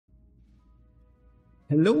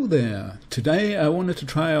Hello there! Today I wanted to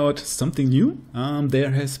try out something new.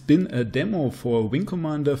 There has been a demo for Wing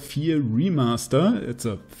Commander 4 Remaster. It's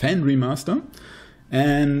a fan remaster.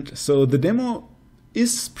 And so the demo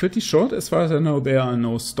is pretty short. As far as I know, there are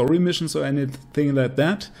no story missions or anything like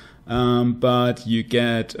that. But you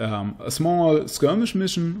get a small skirmish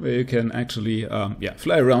mission where you can actually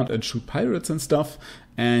fly around and shoot pirates and stuff.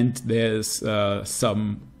 And there's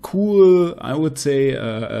some cool, I would say,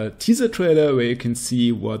 a teaser trailer where you can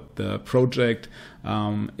see what the project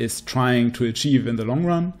is trying to achieve in the long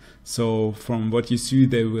run. So from what you see,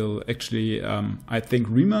 they will actually, I think,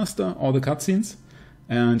 remaster all the cutscenes.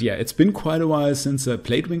 And yeah, it's been quite a while since I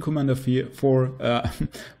played Wing Commander 4,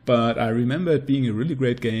 but I remember it being a really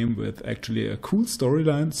great game with actually a cool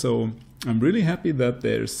storyline. So I'm really happy that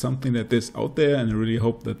there's something like this out there, and I really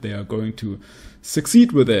hope that they are going to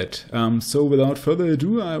succeed with it. So without further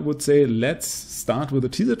ado, I would say let's start with the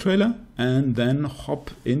teaser trailer and then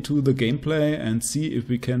hop into the gameplay and see if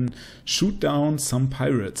we can shoot down some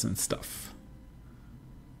pirates and stuff.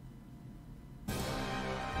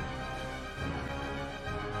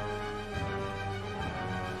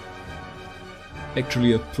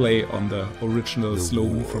 Actually a play on the original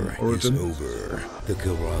slogan from Origin. Is over. The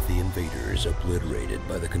Kilrathi invaders obliterated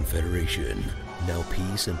by the Confederation. Now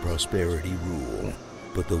peace and prosperity rule.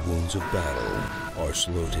 But the wounds of battle are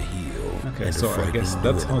slow to heal. Okay, so I guess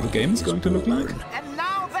that's how the game is going to look like. And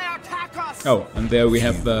now they attack us! Oh, and there we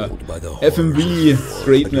have the FMV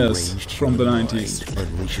greatness from the 90s.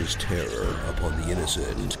 Unleashes terror upon the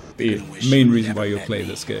innocent. The main reason why you play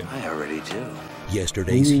this game. I already do.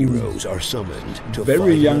 Yesterday's heroes are summoned to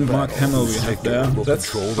very fight young in Mark Hamill we have there.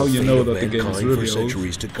 That's how you know that the game is really for old.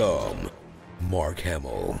 centuries to come. Mark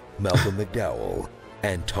Hamill, Malcolm McDowell,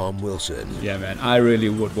 and Tom Wilson. Yeah, man, I really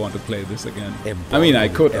would want to play this again. I mean, I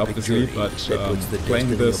could obviously, but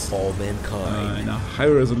playing this in a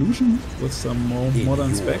higher resolution with some more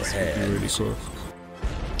modern specs would be really cool.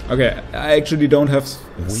 Okay, I actually don't have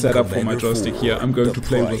set up for my joystick here. I'm going to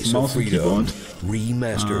play with mouse and keyboard.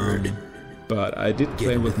 Remastered. But I did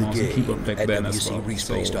play with mouse and keyboard back then as well,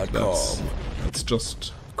 so that's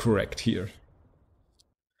just correct here.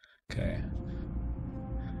 Okay.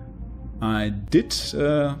 I did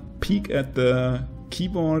peek at the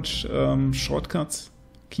keyboard shortcuts,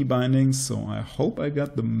 key bindings, so I hope I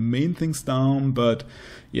got the main things down, but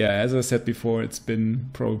yeah, as I said before, it's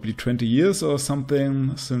been probably 20 years or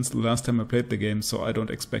something since the last time I played the game, so I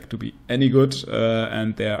don't expect to be any good,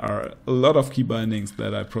 and there are a lot of key bindings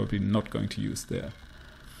that I'm probably not going to use there.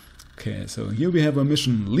 Okay, so here we have a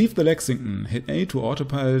mission. Leave the Lexington, hit A to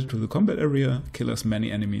autopilot to the combat area, kill as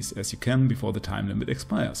many enemies as you can before the time limit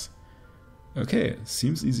expires. Okay,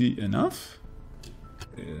 seems easy enough.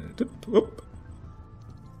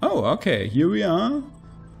 Oh, okay, here we are.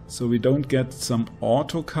 So we don't get some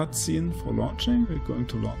auto cutscene for launching, we're going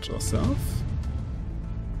to launch ourselves.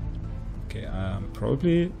 Okay,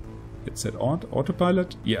 probably, it said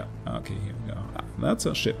autopilot? Yeah, okay, here we go. Ah, that's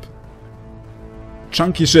a ship.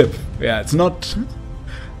 Chunky ship. Yeah, it's not...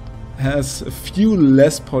 has a few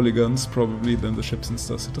less polygons probably than the ships in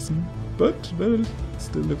Star Citizen, but well,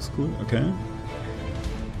 still looks cool. Okay.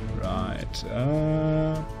 Right.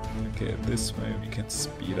 Okay, this way we can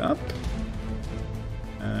speed up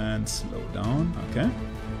and slow down. Okay.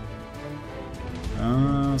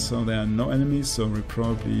 So there are no enemies, so we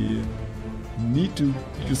probably need to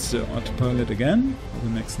use the autopilot again for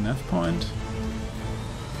the next nav point.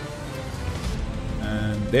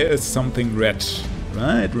 And there is something red.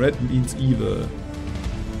 Right, red means evil.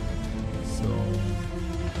 So...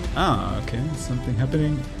 Ah, okay, something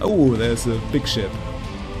happening. Oh, there's a big ship.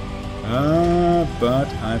 But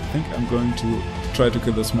I think I'm going to try to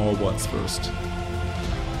kill the small ones first.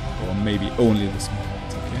 Or maybe only the small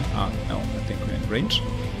ones, okay. Ah, no, I think we're in range.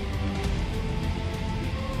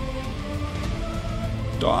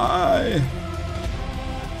 Die!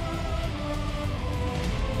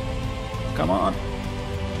 Come on!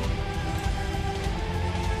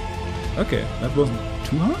 Okay, that wasn't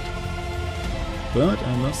too hard, but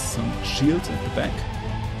I lost some shields at the back.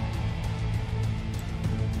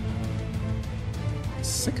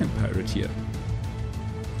 Second pirate here.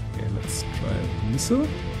 Okay, let's try a missile.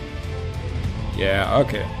 Yeah,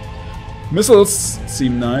 okay. Missiles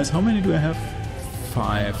seem nice. How many do I have?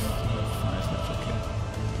 5. 5 left, okay.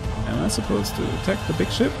 Am I supposed to attack the big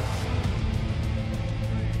ship?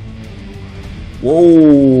 Whoa,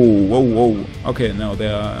 whoa, whoa. Okay, now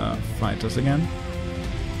there are fighters again.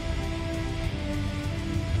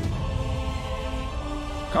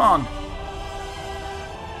 Come on!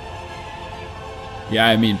 Yeah,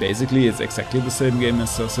 I mean, basically it's exactly the same game as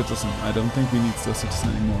Star Citizen. I don't think we need Star Citizen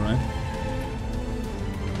anymore, right?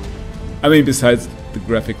 I mean, besides the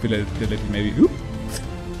graphic fidelity, maybe. Oop.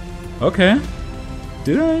 Okay.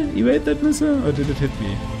 Did I evade that missile, or did it hit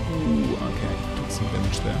me? Ooh, okay. Took some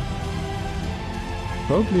damage there.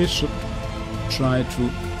 Probably should try to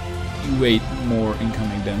evade more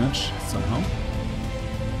incoming damage somehow.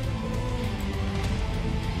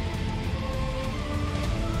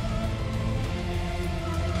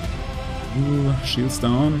 Ooh, shields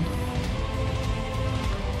down.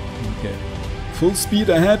 Okay. Full speed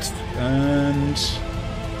ahead, and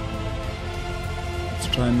let's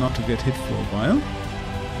try not to get hit for a while.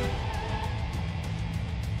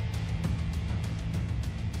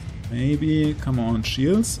 Maybe, come on,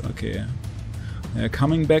 shields. Okay. They're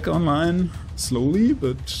coming back online slowly,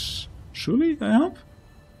 but surely, I hope.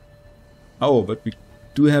 Oh, but we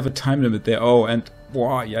do have a time limit there. Oh, and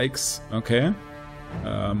wow, yikes. Okay.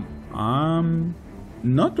 I'm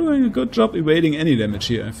not doing a good job evading any damage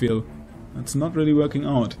here, I feel. That's not really working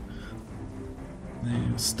out.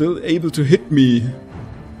 They're still able to hit me.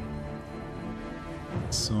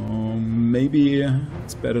 So maybe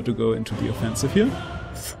it's better to go into the offensive here.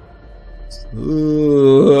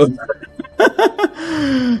 We're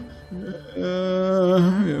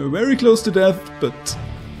very close to death, but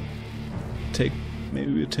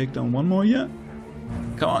maybe we take down one more here.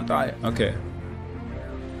 Come on, die. Okay.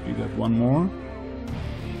 We got one more.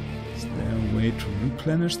 Is there a way to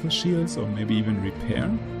replenish the shields or maybe even repair?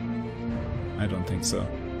 I don't think so.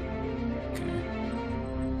 Okay.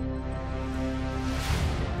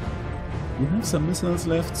 We have some missiles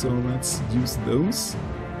left, so let's use those.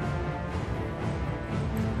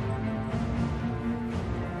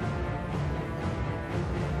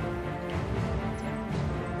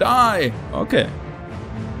 Die! Okay.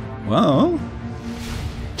 Well,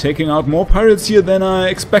 taking out more pirates here than I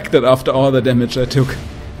expected after all the damage I took.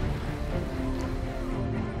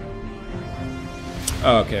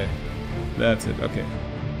 Okay. That's it, okay.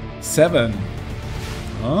 7.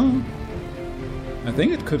 Oh. I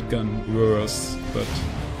think it could have gone worse, but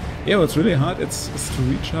yeah, what's really hard is to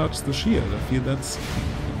recharge the shield. I feel that's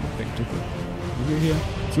back to the here.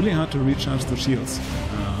 It's really hard to recharge the shields.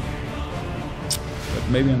 But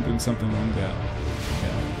maybe I'm doing something wrong there.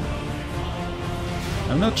 Yeah.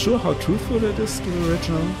 I'm not sure how truthful it is to the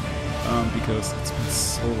original, because it's been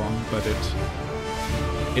so long, but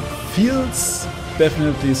it feels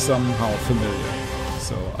definitely somehow familiar.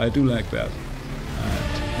 So I do like that.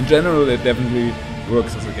 And in general, it definitely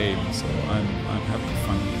works as a game, so I'm having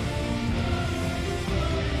fun here.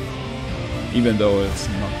 Even though it's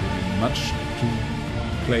not really much to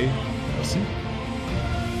play or see.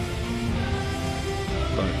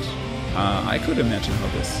 But I could imagine how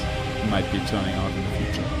this might be turning out in the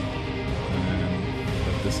future.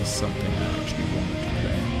 But this is something I actually wanted to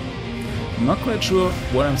play. I'm not quite sure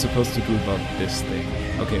what I'm supposed to do about this thing.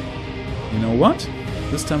 Okay, you know what?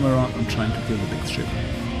 This time around I'm trying to kill the big ship.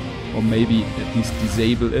 Or maybe at least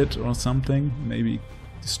disable it or something. Maybe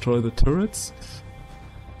destroy the turrets.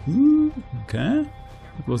 Ooh, okay.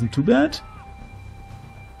 It wasn't too bad.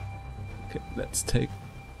 Okay, let's take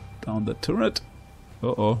down the turret.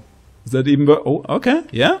 Uh-oh. Is that even... Oh, okay.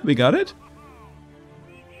 Yeah, we got it.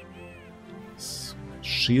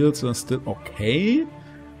 Shields are still okay.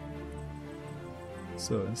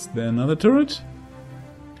 So, is there another turret?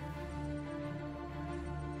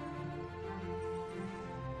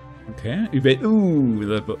 Okay, evade... Ooh,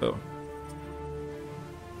 that... Oh.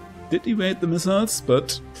 Did evade the missiles,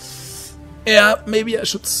 but... Yeah, maybe I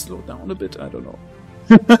should slow down a bit, I don't know.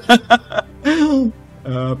 Ooh,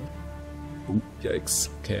 yikes.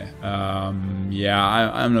 Okay.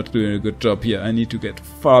 Yeah, I'm not doing a good job here. I need to get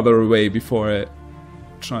farther away before I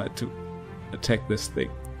try to attack this thing.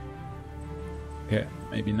 Okay,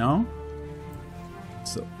 maybe now.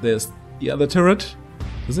 So, there's the other turret.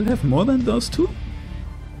 Does it have more than those two?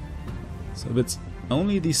 So if it's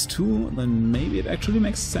only these two, then maybe it actually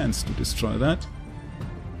makes sense to destroy that.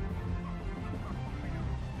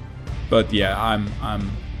 But yeah, I'm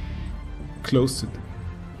close to...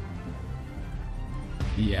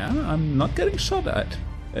 Yeah, I'm not getting shot at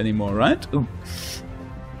anymore, right? Ooh.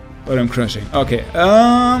 But I'm crashing. Okay,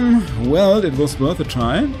 well, it was worth a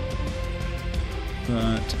try.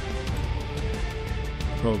 But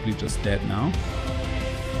probably just dead now.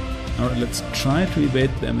 Alright, let's try to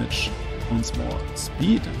evade damage once more.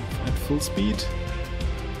 Speed, at full speed.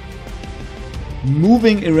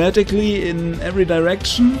 Moving erratically in every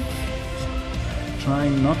direction.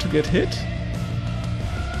 Trying not to get hit.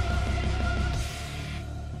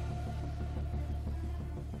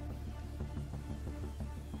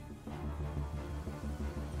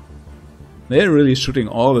 They're really shooting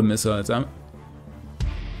all the missiles.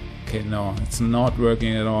 Okay, no, it's not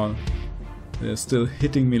working at all. They're still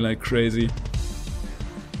hitting me like crazy.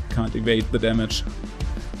 Can't evade the damage.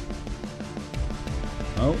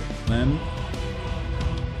 Oh, then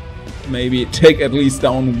maybe take at least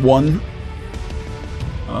down one.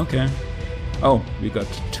 Okay. Oh, we got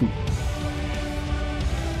two.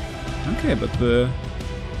 Okay, but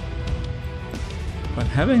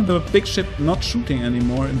having the big ship not shooting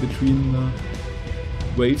anymore in between the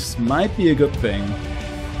waves might be a good thing.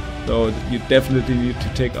 Though you definitely need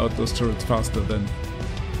to take out those turrets faster than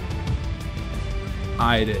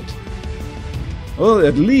I did. Well,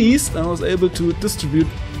 at least I was able to distribute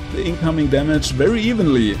the incoming damage very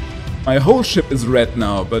evenly. My whole ship is red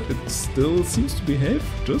now, but it still seems to behave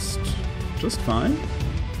just fine.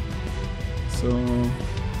 So,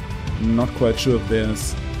 not quite sure if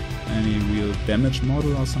there's any real damage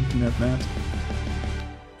model or something like that.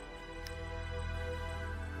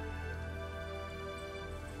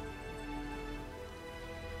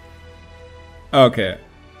 Okay,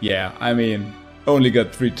 yeah, I mean, only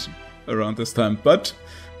got 3 around this time, but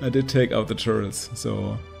I did take out the turrets,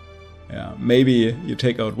 so yeah, maybe you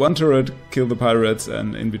take out one turret, kill the pirates,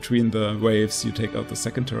 and in between the waves you take out the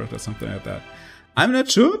second turret or something like that. I'm not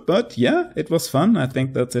sure, but yeah, it was fun. I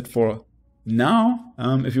think that's it for now.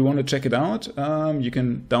 If you want to check it out, you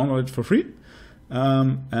can download it for free.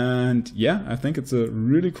 And yeah, I think it's a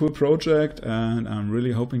really cool project, and I'm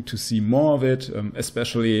really hoping to see more of it,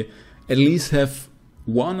 especially at least have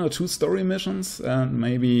 1 or 2 story missions, and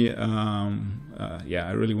maybe yeah,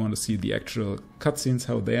 I really want to see the actual cutscenes,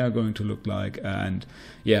 how they are going to look like, and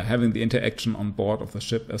yeah, having the interaction on board of the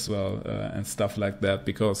ship as well, and stuff like that,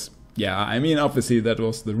 because yeah, I mean, obviously that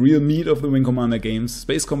was the real meat of the Wing Commander games.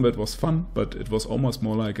 Space combat was fun, but it was almost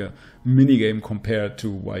more like a minigame compared to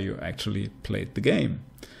why you actually played the game.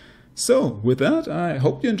 So, with that, I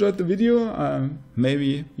hope you enjoyed the video.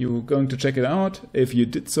 Maybe you're going to check it out. If you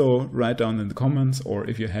did so, write down in the comments, or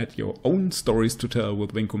if you had your own stories to tell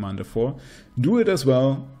with Wing Commander 4, do it as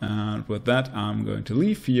well. And with that, I'm going to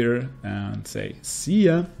leave here and say see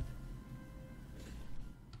ya!